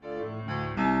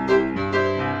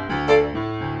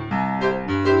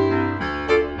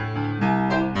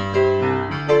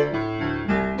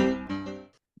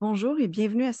et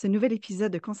bienvenue à ce nouvel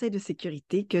épisode de Conseil de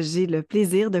sécurité que j'ai le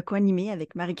plaisir de co-animer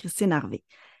avec Marie-Christine Harvey.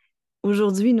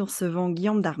 Aujourd'hui, nous recevons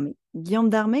Guillaume Darmé.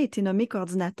 Guillaume Darmé a été nommé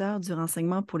coordonnateur du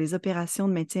renseignement pour les opérations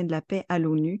de maintien de la paix à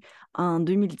l'ONU en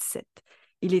 2017.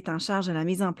 Il est en charge de la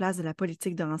mise en place de la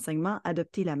politique de renseignement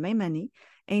adoptée la même année,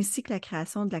 ainsi que la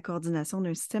création de la coordination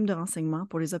d'un système de renseignement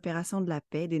pour les opérations de la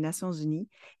paix des Nations Unies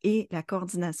et la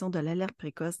coordination de l'alerte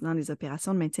précoce dans les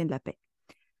opérations de maintien de la paix.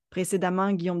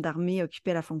 Précédemment, Guillaume Darmé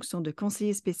occupait la fonction de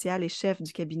conseiller spécial et chef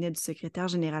du cabinet du secrétaire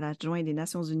général adjoint des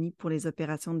Nations Unies pour les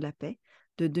opérations de la paix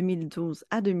de 2012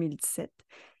 à 2017.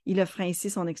 Il offre ainsi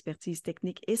son expertise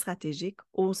technique et stratégique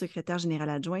au secrétaire général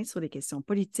adjoint sur les questions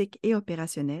politiques et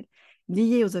opérationnelles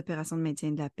liées aux opérations de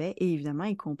maintien de la paix et évidemment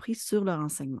y compris sur le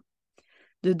renseignement.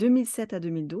 De 2007 à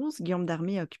 2012, Guillaume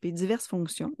Darmé a occupé diverses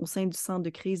fonctions au sein du Centre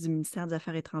de Crise du ministère des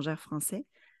Affaires Etrangères Français,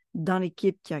 dans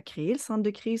l'équipe qui a créé le Centre de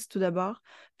Crise tout d'abord,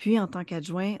 puis en tant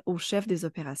qu'adjoint au chef des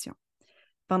opérations.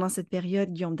 Pendant cette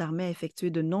période, Guillaume Darmé a effectué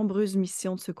de nombreuses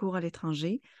missions de secours à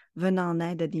l'étranger, venant en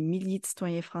aide à des milliers de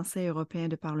citoyens français et européens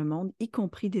de par le monde, y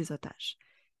compris des otages.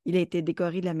 Il a été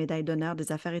décoré de la médaille d'honneur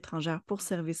des Affaires étrangères pour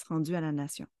service rendu à la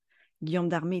nation. Guillaume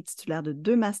Darmé est titulaire de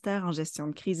 2 masters en gestion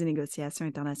de crise et négociations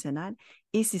internationales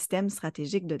et systèmes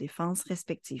stratégiques de défense,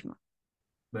 respectivement.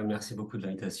 Merci beaucoup de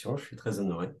l'invitation, je suis très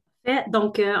honoré.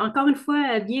 Donc, encore une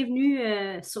fois, bienvenue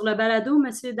sur le balado,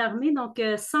 Monsieur Darmé. Donc,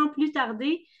 sans plus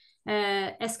tarder,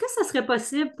 est-ce que ce serait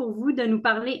possible pour vous de nous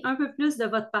parler un peu plus de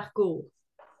votre parcours?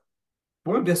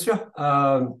 Oui, bien sûr.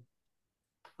 Alors,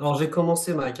 j'ai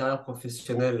commencé ma carrière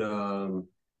professionnelle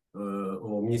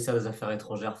au ministère des Affaires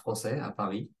étrangères français à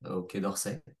Paris, au Quai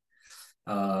d'Orsay.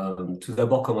 Tout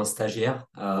d'abord comme un stagiaire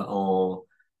en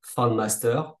fin de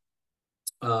master.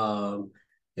 Euh,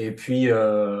 et puis,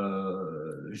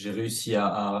 j'ai réussi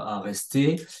à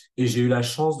rester et j'ai eu la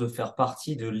chance de faire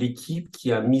partie de l'équipe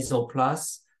qui a mis en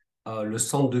place le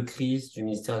centre de crise du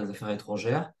ministère des Affaires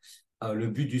étrangères. Le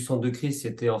but du centre de crise,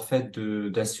 c'était en fait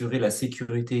d'assurer la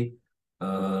sécurité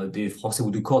des Français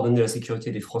ou de coordonner la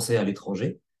sécurité des Français à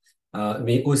l'étranger,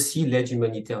 mais aussi l'aide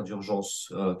humanitaire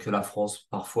d'urgence que la France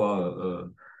parfois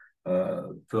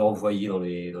peut envoyer dans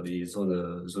les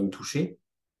zones touchées.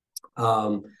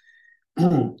 Euh,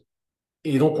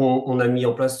 Et donc, on a mis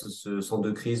en place ce centre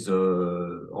de crise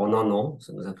en un an.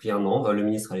 Ça nous a pris un an. Le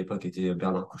ministre à l'époque était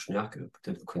Bernard Kouchner, que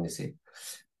peut-être vous connaissez.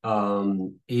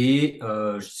 J'y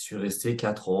suis resté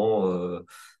 4 ans,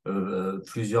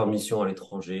 plusieurs missions à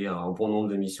l'étranger, un bon nombre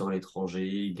de missions à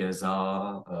l'étranger,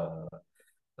 Gaza,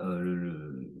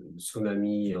 le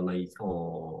tsunami en Haïti,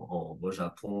 au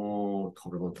Japon, le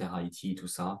tremblement de terre à Haïti, tout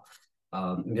ça.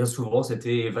 Bien souvent,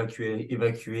 c'était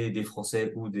évacuer des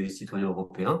Français ou des citoyens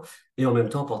européens et en même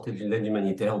temps apporter de l'aide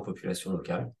humanitaire aux populations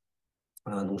locales.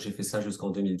 Donc, j'ai fait ça jusqu'en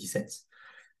 2017.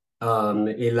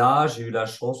 Et là, j'ai eu la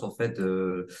chance, en fait,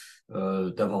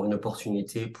 d'avoir une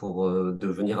opportunité pour de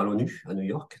venir à l'ONU, à New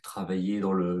York, travailler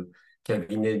dans le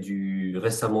cabinet du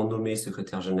récemment nommé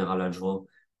secrétaire général adjoint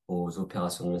aux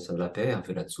Opérations de Maintien de la Paix,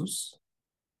 Hervé Latsous,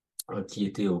 qui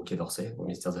était au Quai d'Orsay, au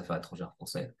ministère des Affaires étrangères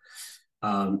français.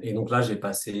 Et donc là, j'ai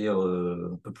passé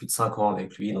un peu plus de 5 ans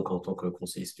avec lui, donc en tant que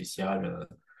conseiller spécial.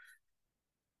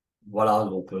 Voilà,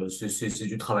 donc c'est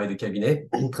du travail de cabinet,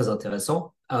 très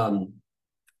intéressant.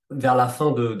 Vers la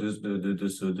fin de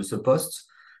ce poste,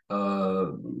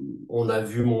 on a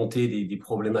vu monter des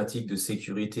problématiques de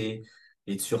sécurité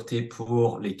et de sûreté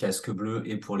pour les casques bleus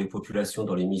et pour les populations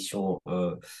dans les missions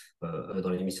de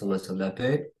maintien de la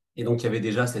paix. Et donc, il y avait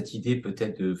déjà cette idée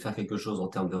peut-être de faire quelque chose en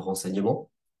termes de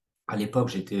renseignement. À l'époque,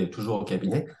 j'étais toujours au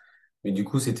cabinet, mais du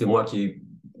coup, c'était moi qui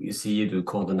essayais de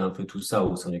coordonner un peu tout ça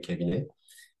au sein du cabinet.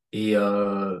 Et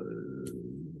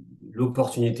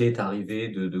l'opportunité est arrivée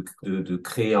de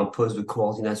créer un poste de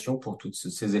coordination pour tous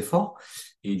ces efforts.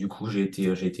 Et du coup, j'ai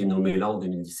été nommé là en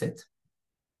 2017.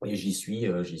 Et j'y suis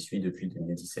depuis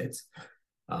 2017.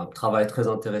 Un travail très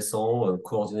intéressant,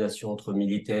 coordination entre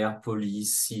militaires,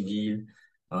 police, civils,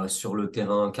 sur le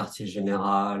terrain, quartier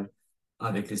général,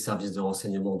 avec les services de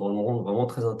renseignement dans le monde. Vraiment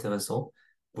très intéressant.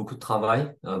 Beaucoup de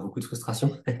travail, beaucoup de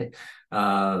frustration.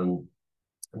 Euh,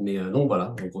 donc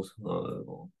voilà,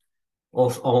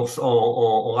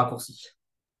 en raccourci.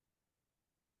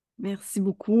 Merci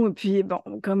beaucoup. Et puis, bon,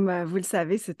 comme vous le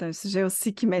savez, c'est un sujet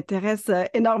aussi qui m'intéresse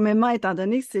énormément, étant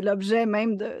donné que c'est l'objet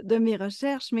même de mes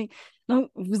recherches. Mais donc,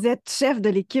 vous êtes chef de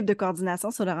l'équipe de coordination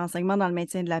sur le renseignement dans le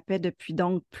maintien de la paix depuis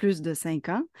donc plus de 5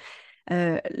 ans.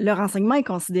 Le renseignement est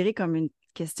considéré comme une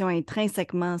question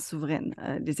intrinsèquement souveraine.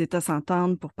 Les États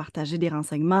s'entendent pour partager des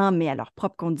renseignements, mais à leurs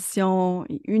propres conditions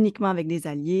et uniquement avec des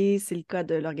alliés. C'est le cas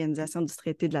de l'Organisation du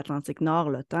traité de l'Atlantique Nord,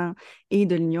 l'OTAN, et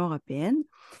de l'Union européenne.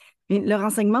 Mais le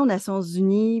renseignement aux Nations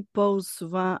Unies pose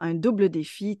souvent un double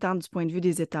défi, tant du point de vue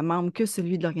des États membres que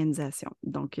celui de l'organisation.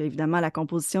 Donc, évidemment, la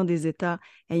composition des États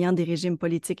ayant des régimes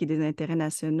politiques et des intérêts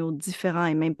nationaux différents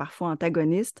et même parfois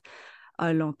antagonistes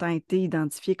a longtemps été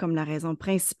identifiée comme la raison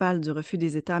principale du refus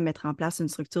des États à mettre en place une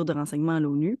structure de renseignement à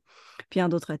l'ONU. Puis, en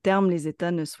d'autres termes, les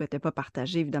États ne souhaitaient pas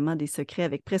partager, évidemment, des secrets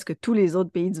avec presque tous les autres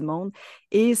pays du monde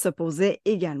et s'opposaient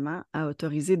également à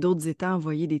autoriser d'autres États à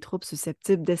envoyer des troupes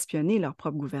susceptibles d'espionner leur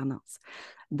propre gouvernance.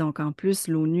 Donc, en plus,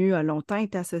 l'ONU a longtemps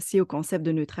été associée au concept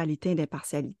de neutralité et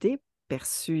d'impartialité,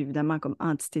 perçu évidemment comme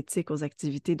antithétique aux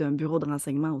activités d'un bureau de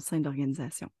renseignement au sein de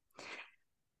l'organisation.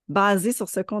 Basé sur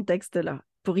ce contexte-là,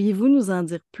 pourriez-vous nous en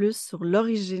dire plus sur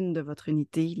l'origine de votre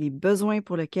unité, les besoins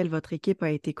pour lesquels votre équipe a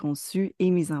été conçue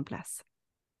et mise en place?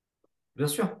 Bien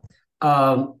sûr.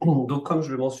 Donc, comme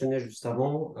je le mentionnais juste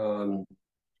avant,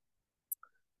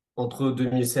 entre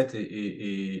 2007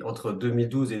 et entre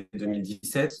 2012 et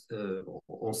 2017,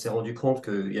 on s'est rendu compte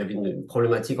qu'il y avait une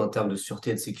problématique en termes de sûreté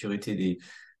et de sécurité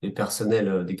des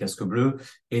personnels des casques bleus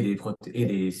et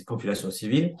des populations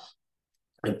civiles.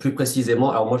 Et plus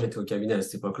précisément, alors moi j'étais au cabinet à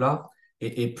cette époque-là,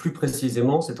 et plus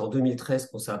précisément, c'est en 2013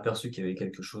 qu'on s'est aperçu qu'il y avait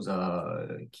quelque chose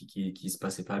qui se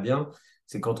passait pas bien.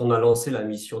 C'est quand on a lancé la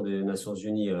mission des Nations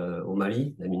Unies au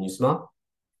Mali, la MINUSMA.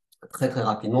 Très très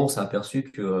rapidement, on s'est aperçu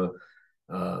que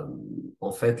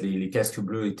en fait les casques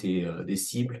bleus étaient des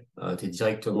cibles, étaient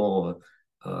directement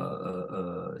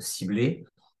ciblés.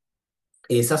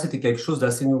 Et ça, c'était quelque chose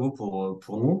d'assez nouveau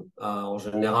pour nous. En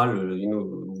général,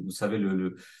 vous savez,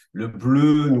 le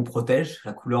bleu nous protège,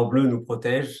 la couleur bleue nous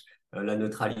protège, la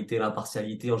neutralité,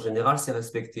 l'impartialité, en général, c'est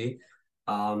respecté.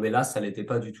 Mais là, ça l'était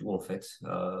pas du tout, en fait.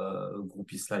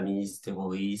 Groupe islamiste,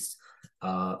 terroriste,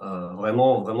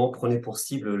 vraiment, vraiment prenait pour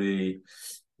cible les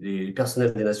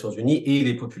personnels des Nations Unies et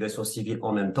les populations civiles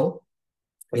en même temps.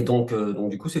 Et donc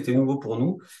du coup, c'était nouveau pour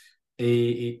nous.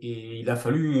 Et il a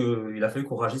fallu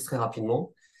qu'on réagisse très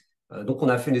rapidement. Donc, on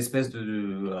a fait une espèce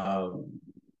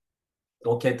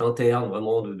d'enquête interne,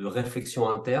 vraiment de réflexion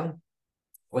interne,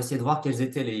 pour essayer de voir quelles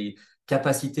étaient les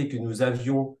capacités que nous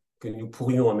avions, que nous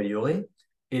pourrions améliorer,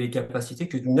 et les capacités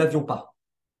que nous n'avions pas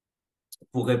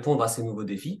pour répondre à ces nouveaux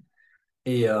défis.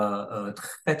 Et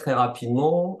très, très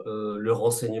rapidement, le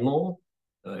renseignement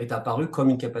est apparu comme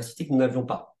une capacité que nous n'avions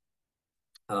pas.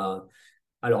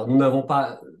 Alors, nous n'avons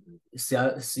pas... C'est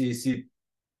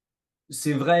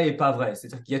vrai et pas vrai.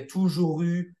 C'est-à-dire qu'il y a toujours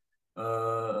eu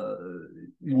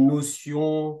une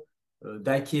notion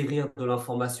d'acquérir de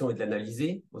l'information et de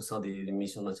l'analyser au sein des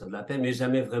missions de maintien de la paix, mais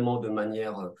jamais vraiment de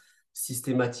manière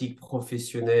systématique,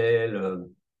 professionnelle,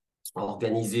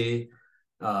 organisée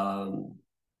euh,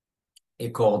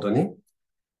 et coordonnée.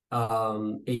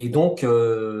 Et donc,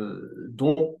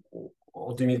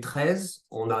 en 2013,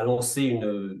 on a lancé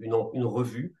une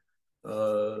revue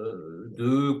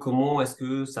de comment est-ce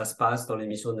que ça se passe dans les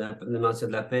missions de maintien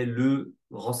de la paix, le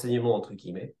renseignement, entre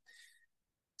guillemets.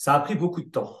 Ça a pris beaucoup de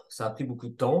temps. Ça a pris beaucoup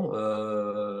de temps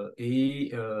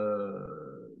et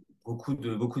beaucoup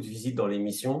de visites dans les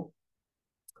missions.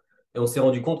 Et on s'est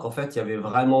rendu compte qu'en fait, il y avait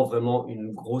vraiment, vraiment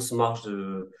une grosse marge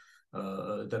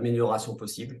d'amélioration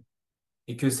possible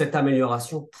et que cette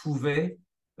amélioration pouvait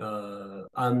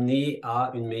amener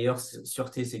à une meilleure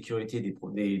sûreté et sécurité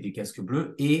des casques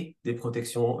bleus et des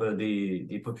protections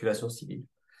des populations civiles.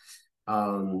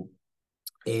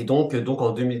 Et donc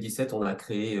en 2017, on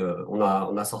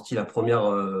a sorti la première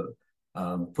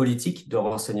politique de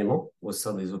renseignement au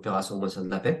sein des opérations de maintien de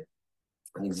la paix.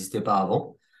 Ça n'existait pas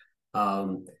avant.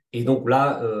 Euh, et donc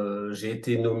là, j'ai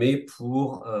été nommé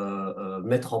pour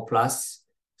mettre en place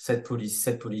cette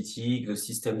politique, le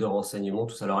système de renseignement,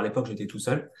 tout ça. Alors à l'époque, j'étais tout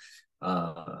seul.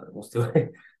 Bon,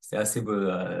 c'était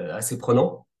assez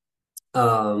prenant.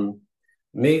 Euh,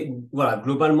 mais voilà,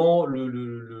 globalement, le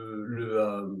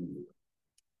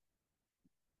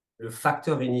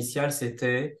facteur initial,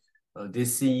 c'était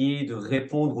d'essayer de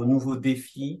répondre aux nouveaux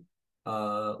défis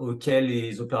auxquels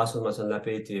les opérations de maintien de la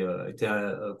paix étaient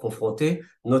confrontées,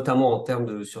 notamment en termes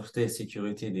de sûreté et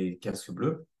sécurité des casques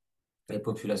bleus et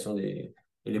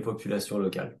les populations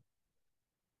locales.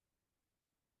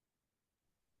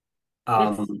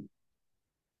 Euh,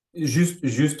 Merci.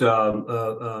 juste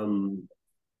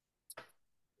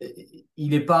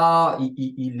il est pas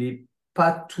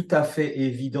tout à fait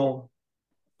évident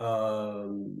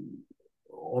euh,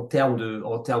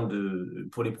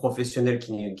 pour les professionnels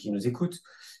qui nous écoutent,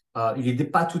 il n'était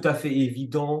pas tout à fait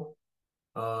évident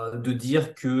de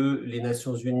dire que les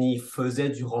Nations Unies faisaient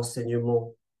du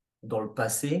renseignement dans le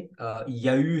passé. Il y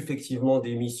a eu effectivement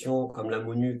des missions comme la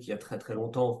MONUC il y a très très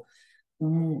longtemps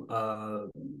où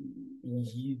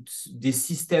des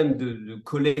systèmes de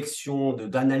collection,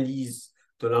 d'analyse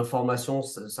de l'information,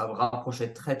 ça me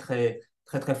rapprochait très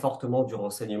fortement du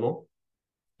renseignement.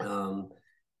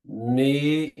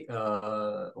 Mais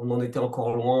on en était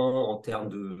encore loin en termes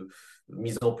de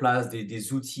mise en place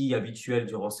des outils habituels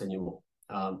du renseignement.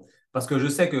 Parce que je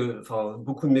sais que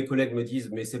beaucoup de mes collègues me disent,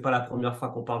 mais ce n'est pas la première fois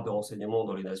qu'on parle de renseignement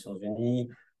dans les Nations Unies,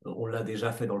 on l'a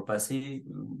déjà fait dans le passé.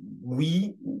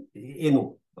 Oui et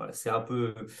non. Voilà, c'est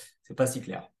pas si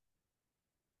clair.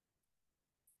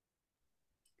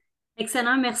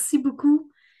 Excellent, merci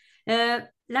beaucoup.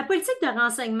 La politique de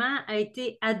renseignement a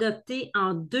été adoptée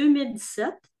en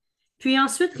 2017, puis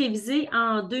ensuite révisée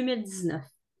en 2019.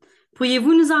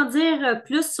 Pourriez-vous nous en dire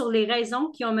plus sur les raisons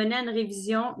qui ont mené à une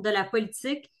révision de la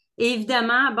politique et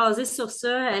évidemment, basé sur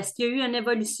ça, est-ce qu'il y a eu une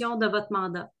évolution de votre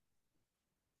mandat?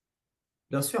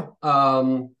 Bien sûr.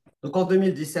 Donc en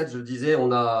 2017, je disais,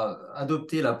 on a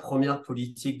adopté la première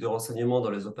politique de renseignement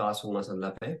dans les opérations de maintien de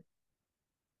la paix.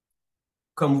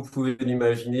 Comme vous pouvez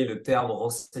l'imaginer, le terme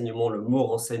renseignement, le mot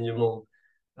renseignement,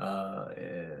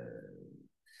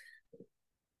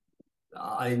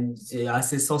 c'est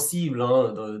assez sensible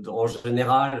en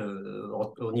général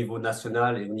au niveau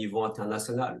national et au niveau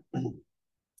international.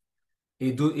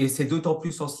 Et c'est d'autant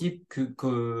plus sensible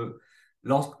que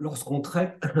lorsqu'on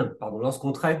traite,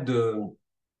 lorsqu'on traite de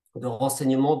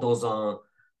renseignement dans un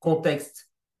contexte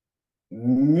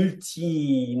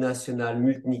multinational,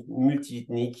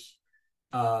 multiethnique,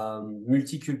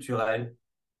 multiculturel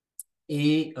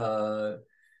et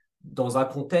dans un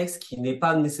contexte qui n'est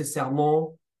pas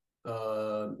nécessairement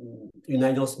une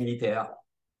alliance militaire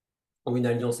ou une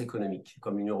alliance économique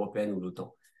comme l'Union européenne ou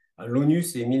l'OTAN. L'ONU,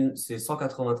 c'est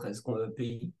 193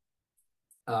 pays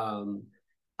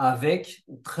avec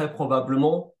très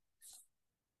probablement,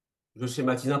 je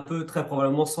schématise un peu, très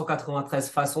probablement 193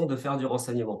 façons de faire du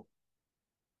renseignement,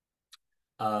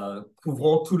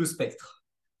 couvrant tout le spectre.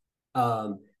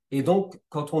 Et donc,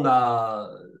 quand on a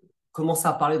commencé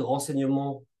à parler de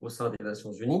renseignement au sein des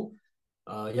Nations Unies,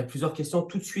 il y a plusieurs questions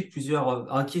tout de suite,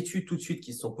 plusieurs inquiétudes tout de suite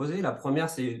qui se sont posées. La première,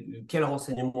 c'est quel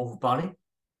renseignement vous parlez?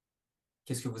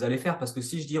 Qu'est-ce que vous allez faire? Parce que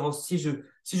si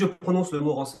je prononce le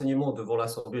mot renseignement devant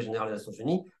l'Assemblée générale des Nations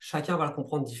Unies, chacun va le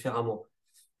comprendre différemment.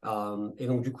 Et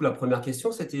donc, du coup, la première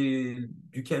question, c'était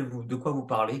de quoi vous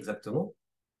parlez exactement?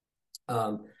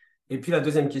 Et puis, la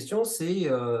deuxième question, c'est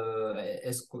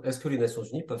est-ce que les Nations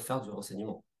Unies peuvent faire du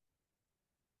renseignement?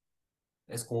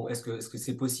 Est-ce que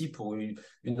c'est possible pour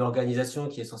une organisation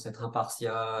qui est censée être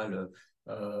impartiale,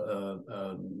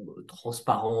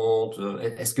 transparente?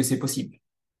 Est-ce que c'est possible?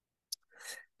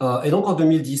 Et donc en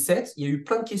 2017, il y a eu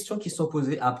plein de questions qui se sont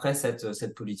posées après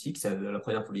cette politique, la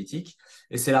première politique.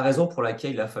 Et c'est la raison pour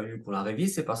laquelle il a fallu qu'on la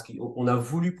révise, c'est parce qu'on a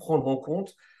voulu prendre en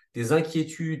compte des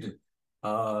inquiétudes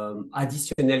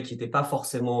additionnelles qui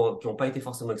n'ont pas été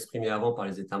forcément exprimées avant par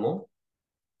les États membres.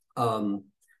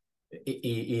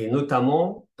 Et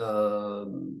notamment,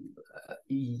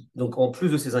 donc en plus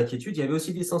de ces inquiétudes, il y avait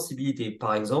aussi des sensibilités.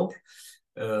 Par exemple,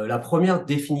 la première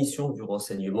définition du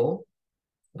renseignement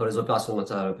dans les opérations de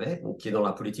maintien à la paix, donc qui est dans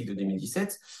la politique de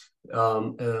 2017,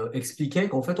 expliquait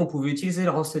qu'en fait, on pouvait utiliser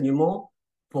le renseignement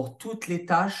pour toutes les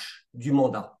tâches du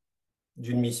mandat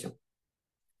d'une mission.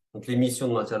 Donc, les missions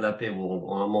de maintien de la paix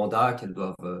ont un mandat qu'elles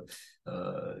doivent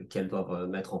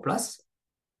mettre en place.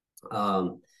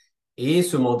 Et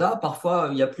ce mandat,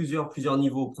 parfois, il y a plusieurs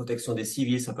niveaux. Protection des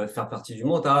civils, ça peut faire partie du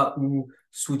mandat, ou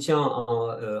soutien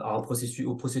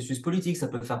au processus politique, ça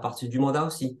peut faire partie du mandat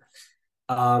aussi.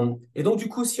 Et donc, du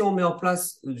coup, si on met en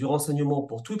place du renseignement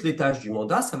pour toutes les tâches du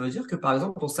mandat, ça veut dire que, par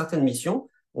exemple, dans certaines missions,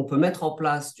 on peut mettre en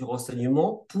place du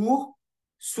renseignement pour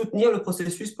soutenir le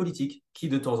processus politique, qui,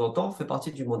 de temps en temps, fait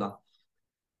partie du mandat.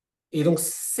 Et donc,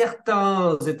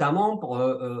 certains États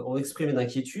membres ont exprimé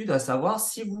d'inquiétude à savoir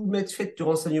si vous faites du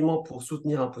renseignement pour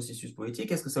soutenir un processus politique,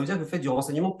 est-ce que ça veut dire que vous faites du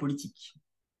renseignement politique?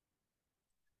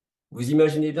 Vous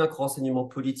imaginez bien que renseignement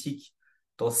politique,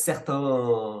 dans certaines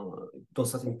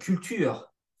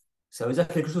cultures, ça veut dire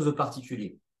quelque chose de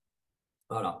particulier.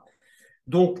 Voilà.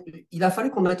 Donc, il a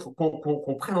fallu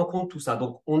qu'on prenne en compte tout ça.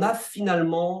 Donc, on a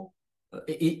finalement,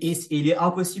 et il est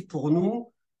impossible pour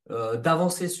nous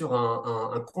d'avancer sur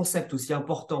un concept aussi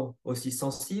important, aussi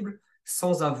sensible,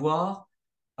 sans avoir,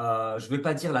 je ne vais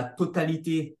pas dire la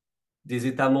totalité des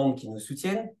États membres qui nous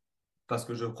soutiennent, parce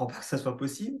que je ne crois pas que ça soit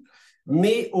possible,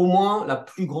 mais au moins la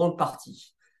plus grande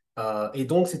partie. Et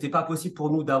donc, ce n'était pas possible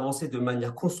pour nous d'avancer de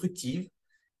manière constructive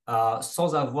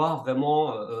sans avoir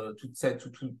vraiment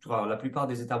la plupart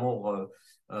des États membres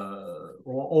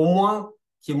au moins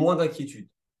qu'il y ait moins d'inquiétude.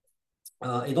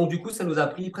 Et donc, du coup, ça nous a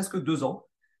pris presque 2 ans.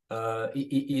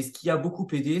 Et ce qui a beaucoup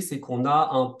aidé, c'est qu'on a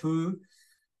un peu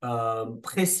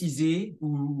précisé,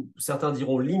 ou certains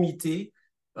diront limité,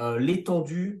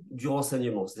 l'étendue du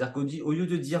renseignement. C'est-à-dire qu'au lieu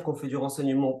de dire qu'on fait du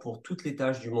renseignement pour toutes les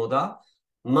tâches du mandat,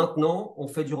 maintenant, on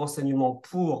fait du renseignement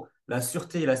pour la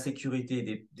sûreté et la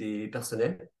sécurité des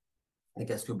personnels, des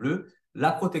casques bleus,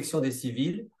 la protection des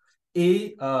civils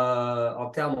et en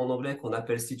termes en anglais qu'on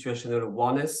appelle situational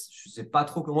awareness, je ne sais pas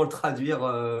trop comment le traduire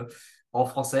en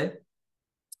français.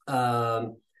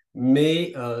 Donc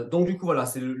du coup voilà,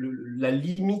 c'est la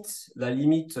limite de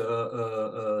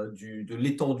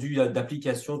l'étendue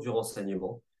d'application du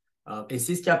renseignement. Et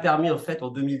c'est ce qui a permis en fait en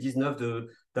 2019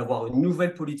 d'avoir une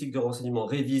nouvelle politique de renseignement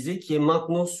révisée qui est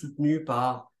maintenant soutenue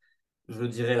par, je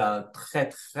dirais, la très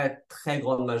très très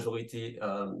grande majorité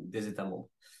des États membres.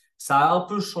 Ça a un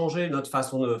peu changé notre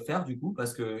façon de faire du coup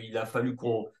parce qu'il a fallu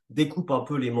qu'on découpe un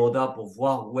peu les mandats pour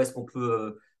voir où est-ce qu'on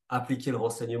peut appliquer le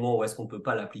renseignement, où est-ce qu'on ne peut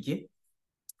pas l'appliquer.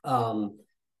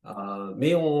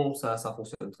 Mais ça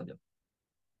fonctionne très bien.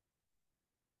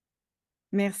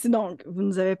 Merci. Donc, vous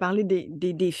nous avez parlé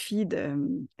des défis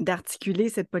d'articuler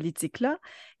cette politique-là.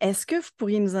 Est-ce que vous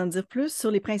pourriez nous en dire plus sur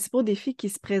les principaux défis qui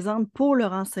se présentent pour le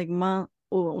renseignement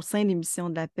au sein des missions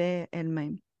de la paix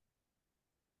elles-mêmes?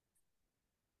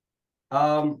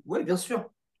 Oui, bien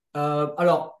sûr.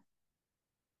 Alors,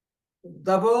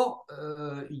 d'abord,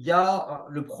 il y a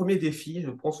le premier défi,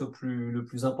 je pense le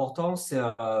plus important, c'est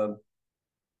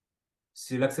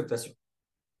l'acceptation.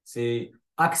 C'est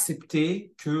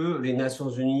accepter que les Nations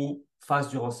Unies fassent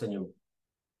du renseignement.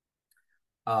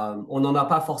 On n'en a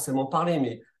pas forcément parlé,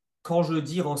 mais quand je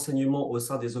dis renseignement au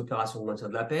sein des opérations de maintien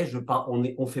de la paix,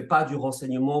 on fait pas du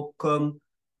renseignement comme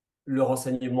le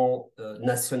renseignement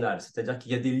national, c'est-à-dire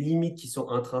qu'il y a des limites qui sont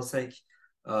intrinsèques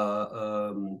euh,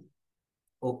 euh,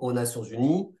 aux Nations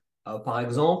Unies. Par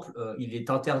exemple, il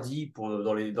est interdit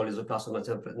dans les opérations de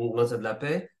maintien de la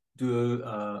paix de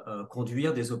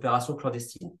conduire des opérations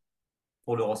clandestines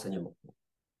pour le renseignement.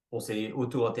 On s'est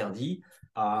auto-interdit.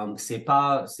 C'est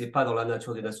pas dans la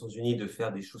nature des Nations Unies de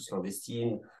faire des choses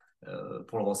clandestines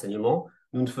pour le renseignement.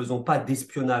 Nous ne faisons pas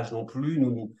d'espionnage non plus.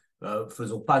 Nous ne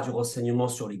faisons pas du renseignement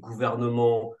sur les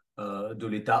gouvernements de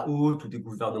l'État hôte ou des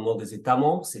gouvernements des États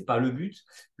membres. C'est pas le but.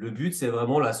 Le but, c'est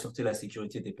vraiment la sûreté et la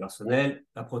sécurité des personnels,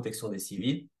 la protection des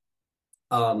civils.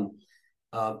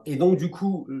 Et donc, du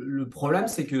coup, le problème,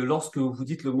 c'est que lorsque vous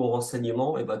dites le mot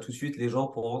renseignement, et ben, tout de suite, les gens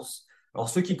pensent. Alors,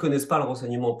 ceux qui ne connaissent pas le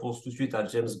renseignement pensent tout de suite à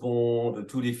James Bond,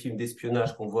 tous les films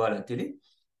d'espionnage qu'on voit à la télé,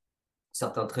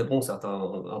 certains très bons, certains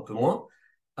un peu moins.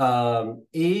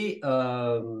 Et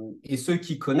ceux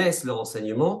qui connaissent le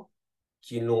renseignement,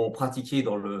 qui l'ont pratiqué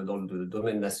dans le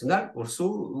domaine national,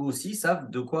 aussi savent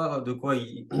de quoi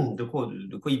il peut être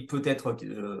de quoi il peut être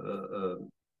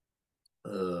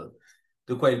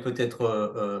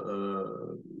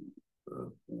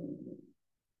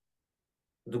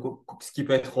ce qui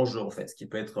peut être en jeu en fait, ce qui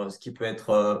peut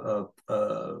être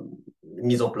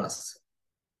mis en place.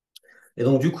 Et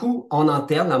donc du coup, en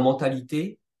interne, la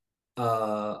mentalité,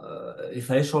 il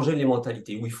fallait changer les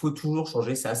mentalités. Où il faut toujours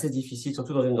changer, c'est assez difficile,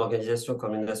 surtout dans une organisation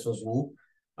comme les Nations Unies,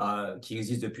 qui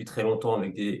existe depuis très longtemps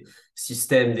avec des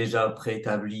systèmes déjà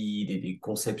préétablis, des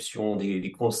conceptions,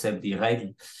 des concepts, des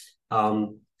règles.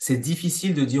 C'est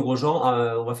difficile de dire aux gens,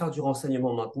 on va faire du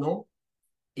renseignement maintenant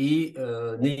et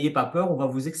n'ayez pas peur, on va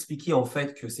vous expliquer en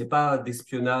fait que c'est pas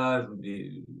d'espionnage ou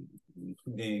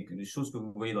des choses que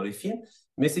vous voyez dans les films,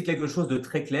 mais c'est quelque chose de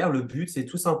très clair. Le but, c'est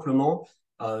tout simplement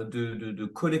de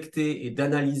collecter et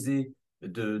d'analyser,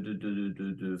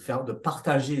 de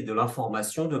partager de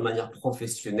l'information de manière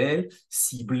professionnelle,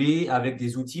 ciblée, avec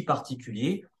des outils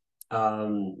particuliers,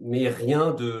 mais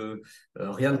rien de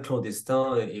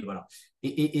clandestin, et voilà.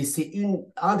 Et c'est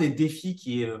un des défis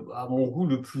qui est, à mon goût,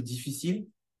 le plus difficile,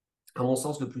 à mon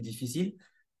sens, le plus difficile,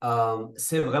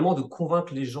 c'est vraiment de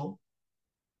convaincre les gens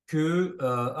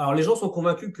alors les gens sont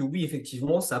convaincus que oui,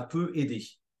 effectivement, ça peut aider,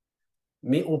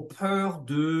 mais ont peur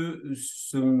de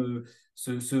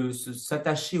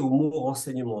s'attacher au mot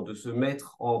renseignement, de se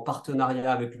mettre en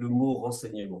partenariat avec le mot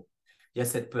renseignement. Il y a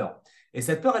cette peur. Et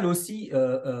cette peur, elle est aussi,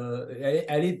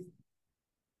 elle est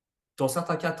dans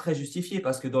certains cas très justifiée,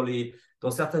 parce que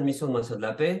dans certaines missions de maintien de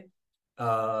la paix,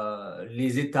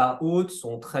 les États hôtes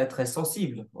sont très, très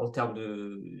sensibles en termes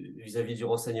vis-à-vis du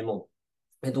renseignement.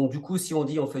 Et donc, du coup, si on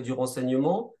dit on fait du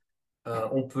renseignement,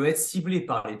 on peut être ciblé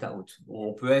par l'État hôte,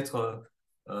 on peut être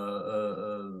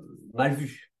mal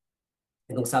vu.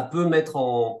 Et donc, ça peut mettre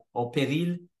en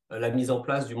péril la mise en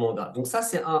place du mandat. Donc, ça,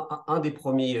 c'est un des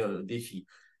premiers défis.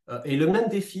 Et le même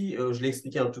défi, je l'ai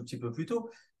expliqué un tout petit peu plus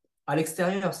tôt, à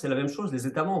l'extérieur, c'est la même chose, les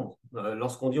États membres.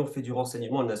 Lorsqu'on dit on fait du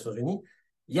renseignement aux Nations Unies,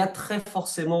 il y a très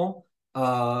forcément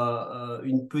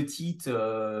une petite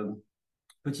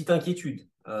petite inquiétude.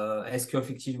 Est-ce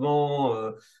qu'effectivement,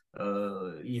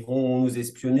 ils vont nous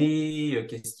espionner?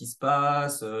 Qu'est-ce qui se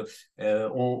passe?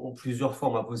 Plusieurs fois,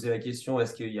 on m'a posé la question,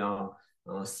 est-ce qu'il y a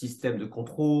un système de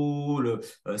contrôle?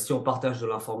 Si on partage de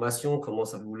l'information, comment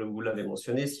ça, vous l'avez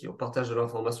mentionné, si on partage de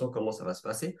l'information, comment ça va se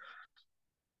passer?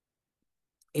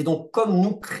 Et donc, comme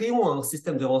nous créons un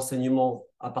système de renseignement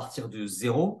à partir de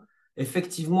zéro,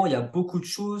 effectivement, il y a beaucoup de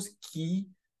choses qui,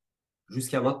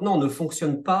 jusqu'à maintenant, ne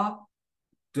fonctionnent pas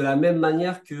de la même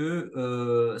manière que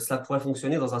cela pourrait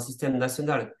fonctionner dans un système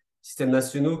national. Systèmes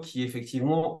nationaux qui,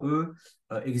 effectivement, eux,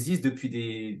 existent depuis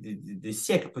des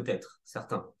siècles, peut-être,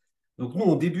 certains. Donc, nous,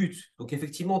 on débute. Donc,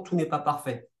 effectivement, tout n'est pas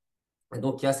parfait. Et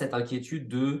donc, il y a cette inquiétude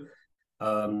de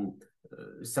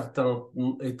certains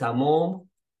États membres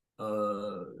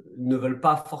ne veulent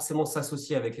pas forcément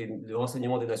s'associer avec le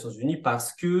renseignement des Nations Unies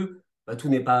parce que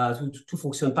tout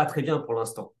fonctionne pas très bien pour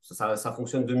l'instant. Ça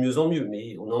fonctionne de mieux en mieux,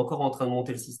 mais on est encore en train de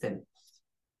monter le système.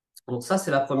 Donc ça, c'est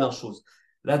la première chose.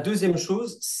 La deuxième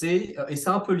chose, et c'est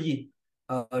un peu lié,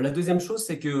 la deuxième chose,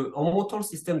 c'est qu'en montant le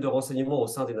système de renseignement au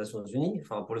sein des Nations Unies,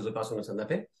 enfin pour les opérations de maintien de la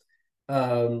paix,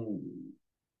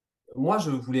 moi, je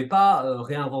ne voulais pas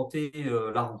réinventer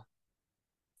la roue.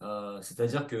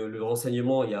 C'est-à-dire que le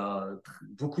renseignement, il y a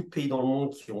beaucoup de pays dans le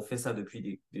monde qui ont fait ça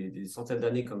depuis des centaines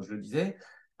d'années, comme je le disais,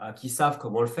 qui savent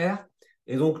comment le faire.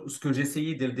 Et donc, ce que j'ai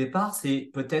essayé dès le départ,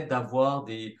 c'est peut-être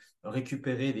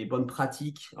récupérer des bonnes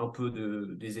pratiques un peu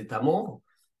des États membres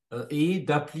et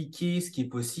d'appliquer ce qui est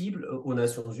possible aux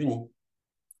Nations Unies.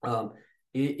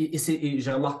 Et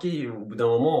j'ai remarqué au bout d'un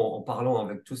moment, en parlant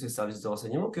avec tous ces services de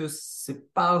renseignement, que ce n'est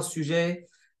pas un sujet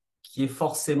qui est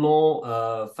forcément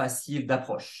facile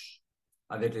d'approche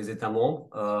avec les États membres.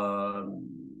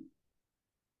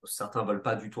 Certains ne veulent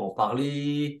pas du tout en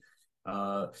parler.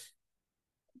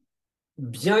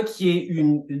 Bien qu'il y ait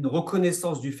une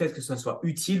reconnaissance du fait que ça soit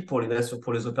utile pour les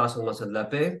opérations de maintien de la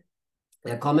paix, il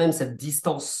y a quand même cette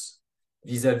distance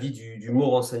vis-à-vis du mot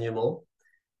renseignement.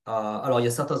 Alors, il y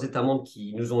a certains États membres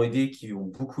qui nous ont aidés, qui ont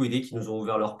beaucoup aidé, qui nous ont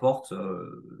ouvert leurs portes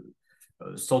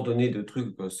sans donner de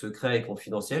trucs secrets et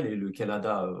confidentiels, et le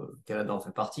Canada en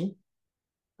fait partie.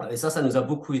 Et ça nous a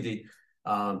beaucoup aidé.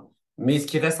 Mais ce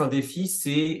qui reste un défi,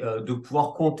 c'est de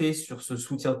pouvoir compter sur ce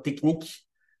soutien technique,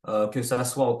 que ça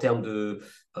soit en termes de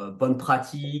bonnes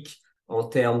pratiques, en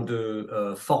termes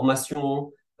de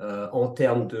formation, en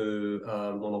termes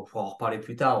on en pourra en reparler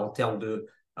plus tard, en termes de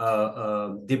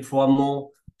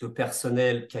déploiement de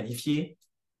personnel qualifié.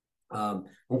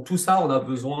 Donc tout ça, on a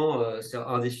besoin, c'est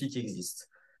un défi qui existe.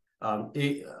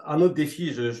 Et un autre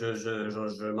défi,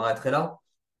 je m'arrêterai là.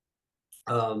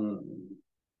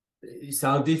 C'est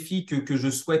un défi que je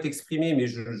souhaite exprimer, mais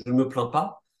je ne me plains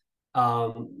pas.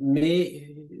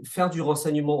 Mais faire du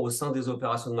renseignement au sein des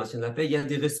opérations de maintien de la paix, il y a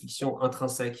des restrictions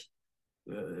intrinsèques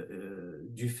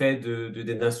du fait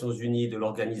des Nations Unies, de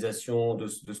l'organisation, de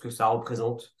ce que ça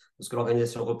représente, de ce que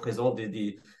l'organisation représente,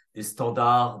 des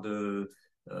standards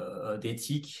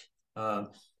d'éthique.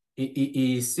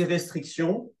 Et ces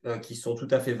restrictions, qui sont tout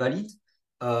à fait valides,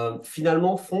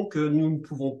 finalement font que nous ne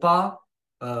pouvons pas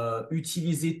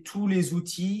utiliser tous les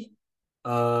outils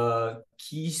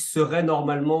qui seraient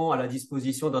normalement à la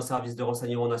disposition d'un service de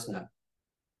renseignement national.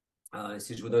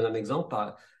 Si je vous donne un exemple,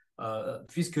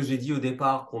 puisque j'ai dit au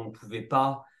départ qu'on ne pouvait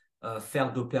pas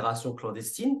faire d'opérations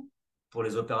clandestines pour le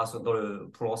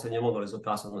renseignement dans les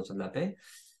opérations de maintien de la paix,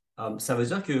 ça veut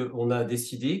dire qu'on a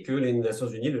décidé que les Nations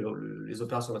Unies, les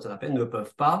opérations de maintien de la paix, ne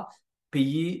peuvent pas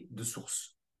payer de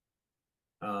source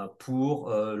pour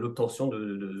l'obtention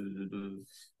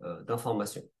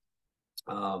d'informations.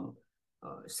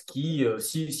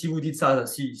 Si vous dites ça,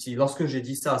 lorsque j'ai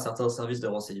dit ça à certains services de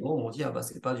renseignement, on m'ont dit, ah bah,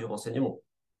 c'est pas du renseignement.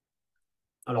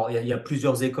 Alors, il y a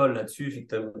plusieurs écoles là-dessus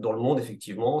dans le monde,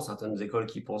 effectivement. Certaines écoles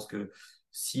qui pensent que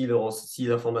si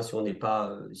l'information n'est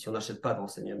pas, si on n'achète pas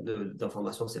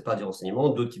d'informations, c'est pas du renseignement.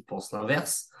 D'autres qui pensent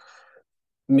l'inverse.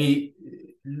 Mais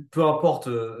peu importe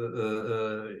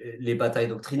les batailles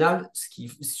doctrinales,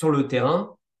 sur le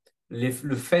terrain,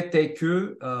 le fait est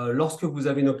que lorsque vous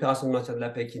avez une opération de maintien de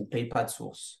la paix qui ne paye pas de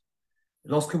source,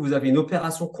 lorsque vous avez une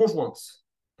opération conjointe,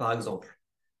 par exemple,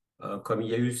 comme il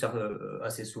y a eu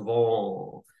assez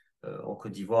souvent en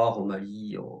Côte d'Ivoire, au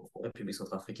Mali, en République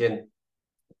centrafricaine,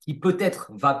 qui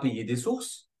peut-être va payer des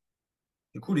sources,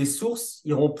 du coup, les sources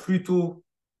iront plutôt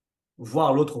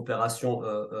voir l'autre opération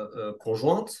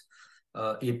conjointe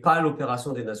et pas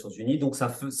l'opération des Nations Unies. Donc,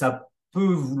 ça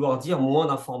peut vouloir dire moins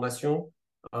d'informations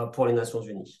pour les Nations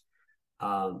Unies.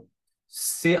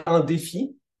 C'est un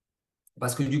défi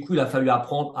parce que du coup, il a fallu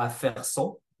apprendre à faire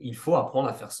sans. Il faut apprendre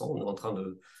à faire sans. On est en train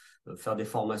de faire des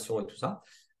formations et tout ça.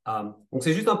 Donc,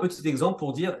 c'est juste un petit exemple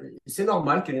pour dire, c'est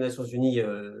normal que les Nations Unies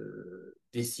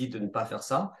décident de ne pas faire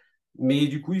ça, mais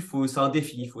du coup, c'est un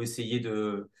défi, il faut essayer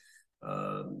de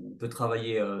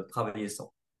travailler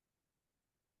sans.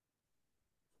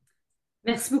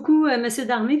 Merci beaucoup, Monsieur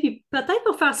Darmé. Puis peut-être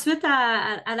pour faire suite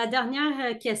à la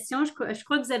dernière question, je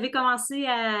crois que vous avez commencé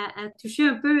à toucher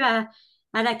un peu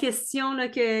à la question là,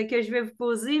 que je vais vous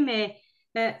poser, mais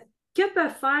euh, que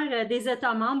peuvent faire des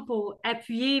États membres pour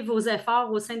appuyer vos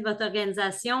efforts au sein de votre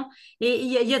organisation? Et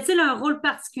y a-t-il un rôle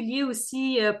particulier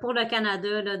aussi pour le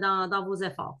Canada là, dans vos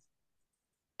efforts?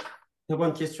 Très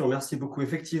bonne question, merci beaucoup.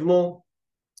 Effectivement,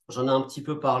 j'en ai un petit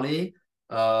peu parlé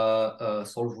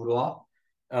sans le vouloir.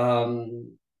 Euh,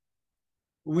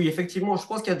 oui, effectivement, je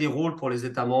pense qu'il y a des rôles pour les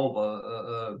États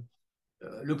membres.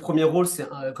 Le premier rôle, c'est,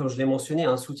 comme je l'ai mentionné,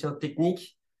 un soutien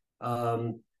technique.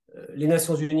 Euh, les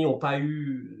Nations Unies n'ont pas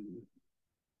eu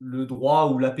le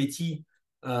droit ou l'appétit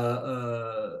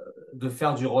de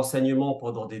faire du renseignement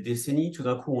pendant des décennies. Tout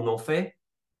d'un coup, on en fait.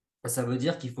 Ça veut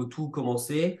dire qu'il faut tout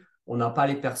commencer. On n'a pas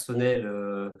les personnels,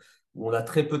 on a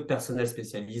très peu de personnel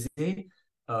spécialisé.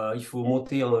 Il faut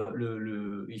monter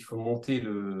euh,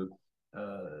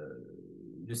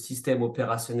 le système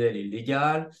opérationnel et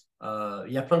légal.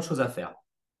 Il y a plein de choses à faire.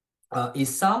 Et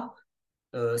ça,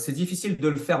 c'est difficile de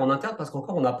le faire en interne parce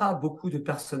qu'encore, on n'a pas beaucoup de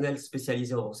personnel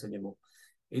spécialisé en renseignement.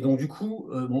 Et donc, du coup,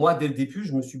 moi, dès le début,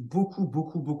 je me suis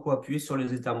beaucoup appuyé sur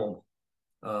les États membres,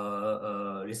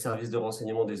 les services de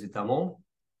renseignement des États membres,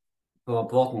 peu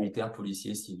importe, militaires,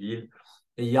 policiers, civils.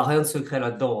 Et il n'y a rien de secret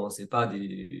là-dedans, hein, c'est pas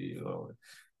des.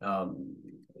 Euh,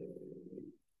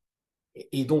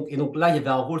 et donc là, il y avait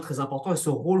un rôle très important et ce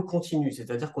rôle continue.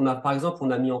 C'est-à-dire qu'on a, par exemple, on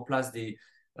a mis en place des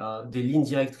lignes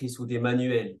directrices ou des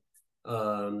manuels.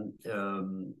 Euh,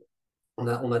 euh,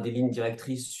 on a des lignes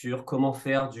directrices sur comment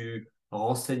faire du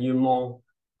renseignement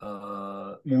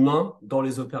humain dans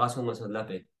les opérations de maintien de la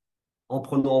paix, en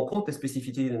prenant en compte les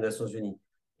spécificités des Nations Unies.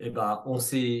 Et ben,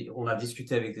 on a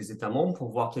discuté avec les États membres pour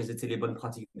voir quelles étaient les bonnes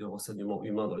pratiques de renseignement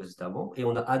humain dans les États membres et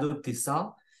on a adapté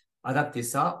ça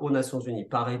aux Nations Unies.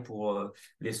 Pareil pour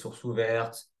les sources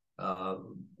ouvertes, euh,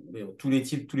 tous les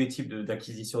types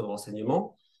d'acquisition de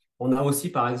renseignements. On a aussi,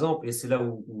 par exemple, et c'est là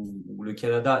où le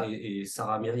Canada et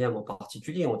Sarah-Myriam en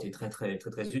particulier ont été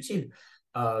très utiles,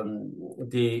 euh,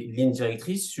 des lignes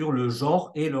directrices sur le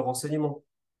genre et le renseignement.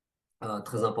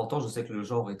 Très important. Je sais que le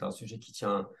genre est un sujet qui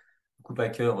tient beaucoup à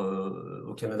cœur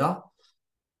au Canada.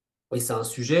 Et c'est un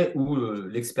sujet où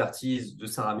l'expertise de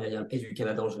Sarah-Myriam et du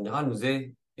Canada en général nous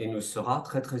est et nous sera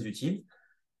très utile.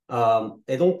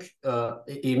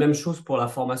 Et même chose pour la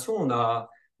formation.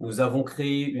 Nous avons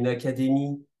créé une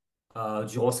académie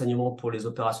du renseignement pour les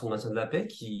opérations de maintien de la paix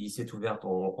qui s'est ouverte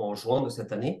en juin de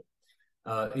cette année.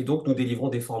 Et donc, nous délivrons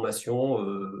des formations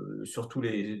sur tous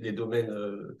les domaines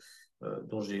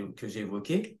que j'ai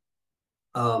évoqués.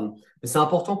 Mais c'est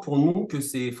important pour nous que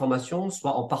ces formations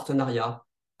soient en partenariat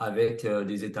avec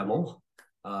les États membres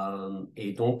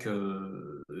donc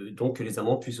que les États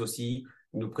membres puissent aussi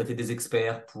nous prêter des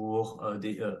experts pour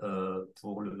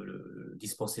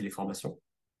dispenser les formations.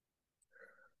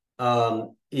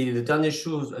 Et la dernière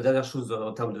chose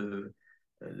en termes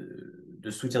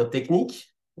de soutien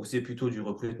technique, ou c'est plutôt du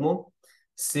recrutement,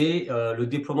 c'est le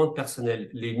déploiement de personnel.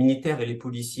 Les militaires et les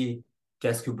policiers,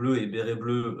 casque bleu et béret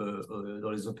bleu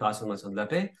dans les opérations de maintien de la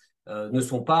paix, ne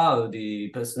sont pas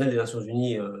des personnels des Nations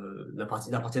Unies,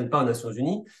 n'appartiennent pas aux Nations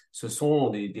Unies. Ce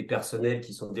sont des personnels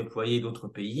qui sont déployés d'autres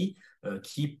pays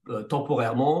qui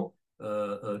temporairement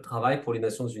travaillent pour les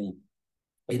Nations Unies.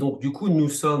 Et donc, du coup, nous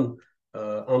sommes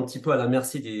un petit peu à la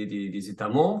merci des États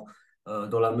membres,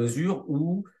 dans la mesure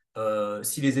où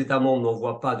si les États membres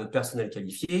n'envoient pas de personnel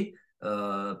qualifié,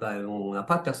 on n'a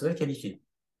pas de personnel qualifié.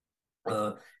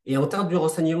 Et en termes du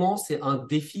renseignement, c'est un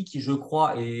défi qui, je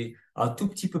crois, est un tout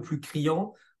petit peu plus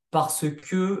criant parce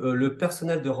que le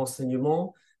personnel de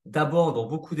renseignement, d'abord, dans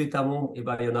beaucoup d'États membres, il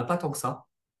n'y en a pas tant que ça.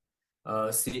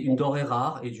 C'est une denrée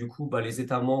rare et du coup, les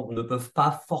États membres ne peuvent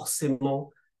pas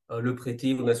forcément le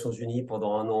prêter aux Nations Unies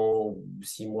pendant 1 an ou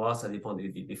 6 mois, ça dépend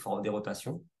des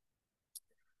rotations.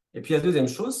 Et puis la deuxième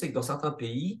chose, c'est que dans certains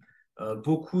pays,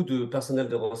 beaucoup de personnel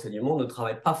de renseignement ne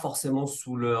travaillent pas forcément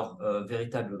sous leur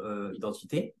véritable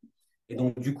identité. Et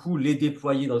donc, du coup, les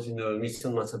déployer dans une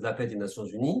mission de maintien de la paix des Nations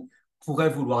Unies pourrait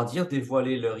vouloir dire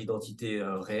dévoiler leur identité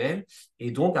réelle.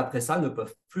 Et donc, après ça, ne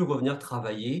peuvent plus revenir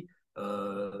travailler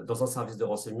dans un service de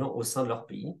renseignement au sein de leur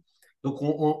pays. Donc,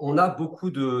 on a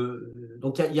beaucoup de...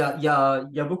 Donc, il y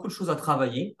a beaucoup de choses à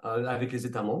travailler avec les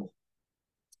États membres.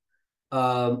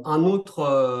 Une autre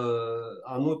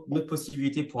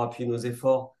possibilité pour appuyer nos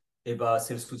efforts,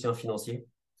 c'est le soutien financier.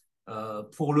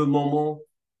 Pour le moment,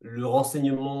 le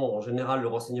renseignement, en général, le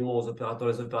renseignement aux opérateurs,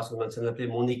 les opérations de maintien de la paix,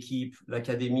 mon équipe,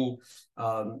 l'académie,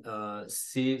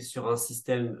 c'est sur un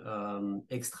système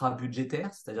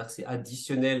extra-budgétaire, c'est-à-dire que c'est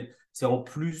additionnel, c'est en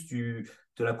plus de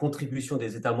la contribution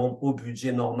des États membres au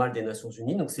budget normal des Nations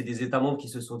Unies. Donc, c'est des États membres qui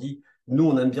se sont dit, nous,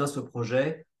 on aime bien ce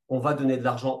projet, on va donner de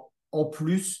l'argent en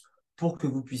plus pour que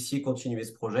vous puissiez continuer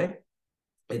ce projet.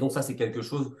 Et donc, ça, c'est quelque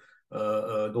chose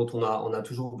dont on a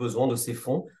toujours besoin de ces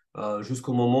fonds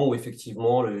jusqu'au moment où,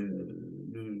 effectivement,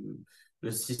 le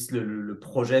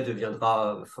projet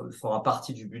fera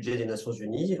partie du budget des Nations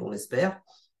Unies, on l'espère.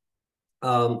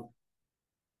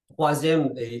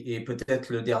 Troisième et peut-être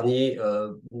le dernier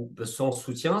sans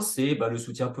soutien, c'est le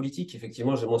soutien politique.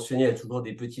 Effectivement, j'ai mentionné, il y a toujours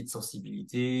des petites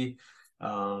sensibilités.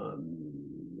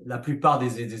 La plupart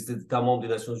des États membres des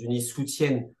Nations Unies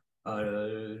soutiennent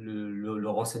le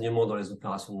renseignement dans les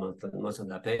opérations de maintien de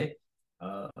la paix.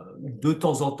 De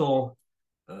temps en temps,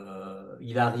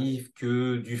 il arrive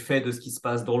que du fait de ce qui se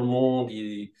passe dans le monde, il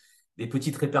y ait des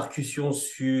petites répercussions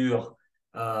sur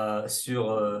le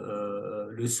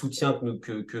soutien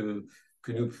que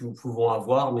nous pouvons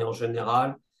avoir, mais en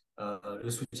général, le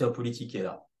soutien politique est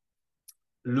là.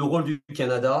 Le rôle du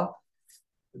Canada,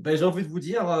 j'ai envie de vous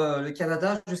dire, le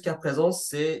Canada, jusqu'à présent,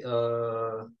 c'est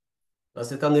un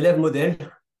élève modèle.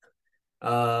 Et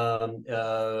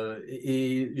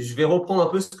je vais reprendre un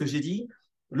peu ce que j'ai dit.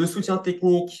 Le soutien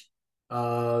technique,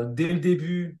 dès le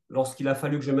début, lorsqu'il a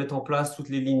fallu que je mette en place toutes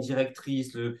les lignes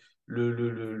directrices,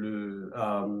 le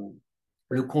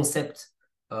concept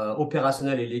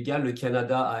opérationnel et légal, le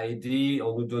Canada a aidé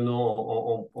en nous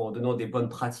donnant, en donnant des bonnes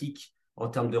pratiques en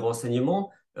termes de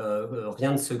renseignement.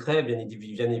 Rien de secret, bien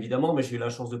évidemment, mais j'ai eu la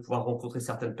chance de pouvoir rencontrer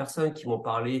certaines personnes qui m'ont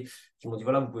parlé, qui m'ont dit,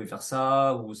 voilà, vous pouvez faire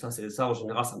ça, ou ça, c'est ça, en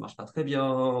général, ça ne marche pas très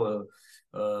bien,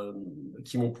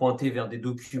 qui m'ont pointé vers des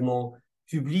documents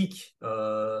publics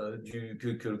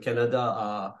que le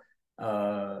Canada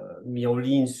a mis en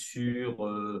ligne sur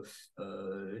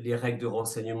les règles de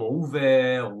renseignement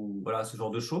ouverts, ou voilà, ce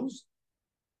genre de choses.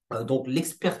 Donc,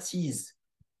 l'expertise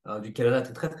du Canada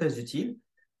est très, très utile.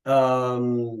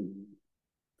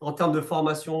 En termes de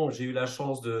formation, j'ai eu la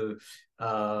chance de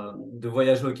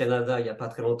voyager au Canada il n'y a pas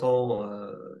très longtemps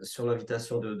sur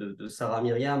l'invitation de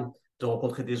Sarah-Myriam, de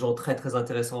rencontrer des gens très, très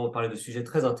intéressants, parler de sujets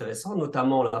très intéressants,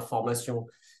 notamment la formation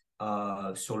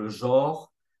sur le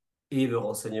genre et le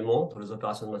renseignement dans les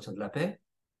opérations de maintien de la paix.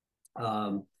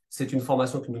 C'est une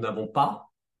formation que nous n'avons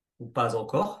pas, ou pas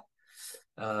encore.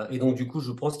 Et donc, du coup,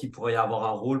 je pense qu'il pourrait y avoir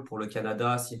un rôle pour le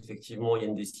Canada si effectivement il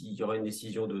y aurait une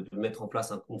décision de mettre en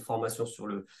place une formation sur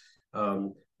le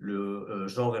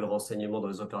genre et le renseignement dans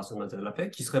les opérations de maintien de la paix,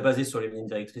 qui serait basée sur les lignes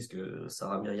directrices que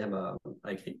Sarah-Myriam a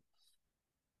écrites.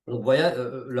 Donc, voilà,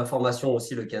 la formation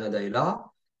aussi, le Canada est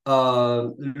là.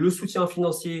 Le soutien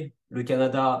financier, le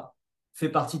Canada fait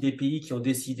partie des pays qui ont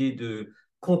décidé de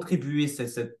contribuer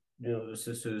ce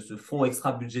fonds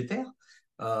extra-budgétaire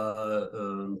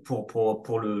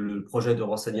pour le projet de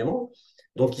renseignement.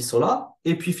 Donc, ils sont là.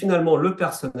 Et puis, finalement, le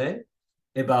personnel,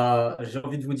 j'ai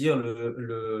envie de vous dire,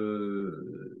 le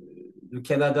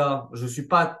Canada, je ne suis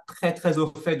pas très, très au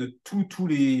fait de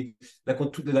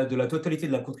de la totalité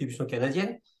de la contribution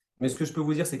canadienne. Mais ce que je peux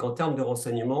vous dire, c'est qu'en termes de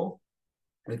renseignement,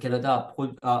 le Canada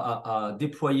a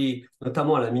déployé,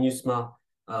 notamment à la MINUSMA,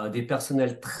 des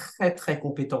personnels très, très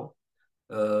compétents,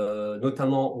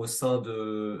 notamment au sein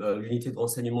de l'unité de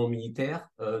renseignement militaire.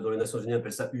 Dans les Nations Unies, on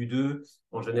appelle ça U2.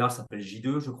 En général, ça s'appelle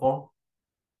J2, je crois.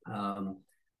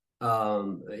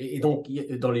 Et donc,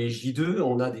 dans les J2,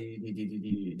 on a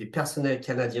des personnels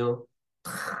canadiens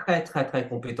très, très, très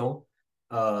compétents.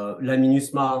 La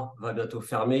MINUSMA va bientôt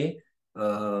fermer.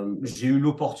 J'ai eu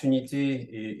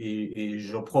l'opportunité, et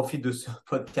j'en profite de ce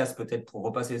podcast peut-être pour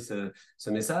repasser ce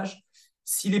message.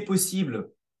 S'il est possible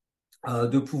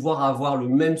de pouvoir avoir le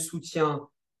même soutien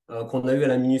qu'on a eu à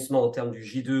la MINUSMA en termes du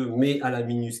J2, mais à la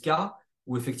MINUSCA,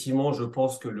 où effectivement, je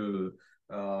pense que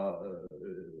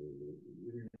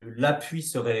l'appui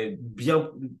serait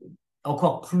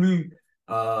encore plus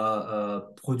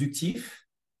productif,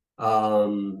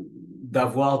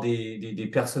 d'avoir des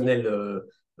personnels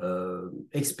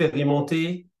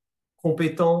expérimentés,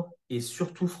 compétents et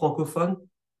surtout francophones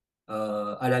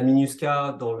à la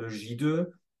MINUSCA dans le J2.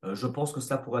 Je pense que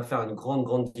cela pourrait faire une grande,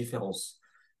 grande différence.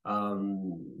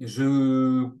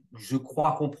 Je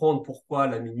crois comprendre pourquoi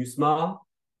la MINUSMA.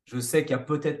 Je sais qu'il n'y a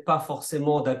peut-être pas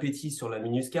forcément d'appétit sur la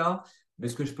MINUSCA, mais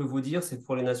ce que je peux vous dire, c'est que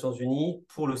pour les Nations Unies,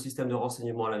 pour le système de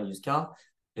renseignement à la MINUSCA,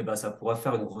 ça pourrait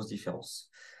faire une grosse différence.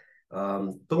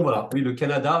 Donc voilà, oui, le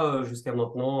Canada jusqu'à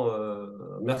maintenant,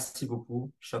 merci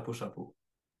beaucoup, chapeau, chapeau.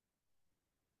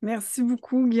 Merci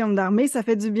beaucoup, Guillaume Darmé. Ça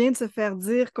fait du bien de se faire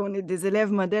dire qu'on est des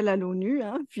élèves modèles à l'ONU,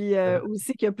 hein? Puis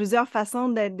aussi qu'il y a plusieurs façons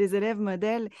d'être des élèves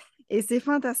modèles. Et c'est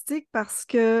fantastique parce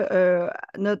que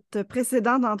notre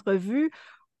précédente entrevue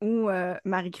où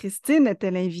Marie-Christine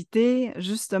était l'invitée,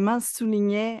 justement,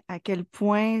 soulignait à quel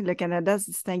point le Canada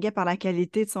se distinguait par la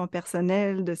qualité de son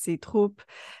personnel, de ses troupes.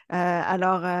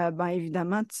 Ben,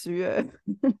 évidemment,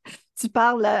 tu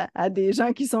parles à des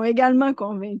gens qui sont également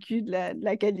convaincus de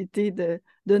la qualité de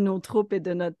nos troupes et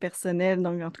de notre personnel.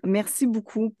 Donc, en tout cas, merci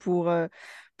beaucoup pour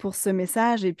ce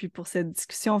message et puis pour cette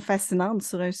discussion fascinante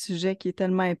sur un sujet qui est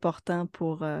tellement important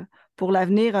pour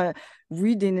l'avenir,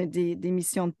 oui, des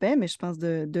missions de paix, mais je pense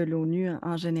de l'ONU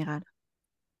en général.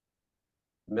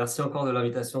 Merci encore de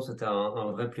l'invitation, c'était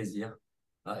un vrai plaisir.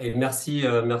 Et merci,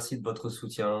 merci de votre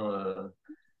soutien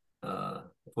euh,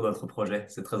 pour notre projet,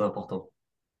 c'est très important.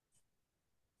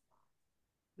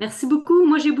 Merci beaucoup.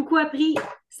 Moi, j'ai beaucoup appris.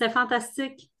 C'était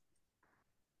fantastique.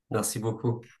 Merci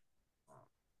beaucoup.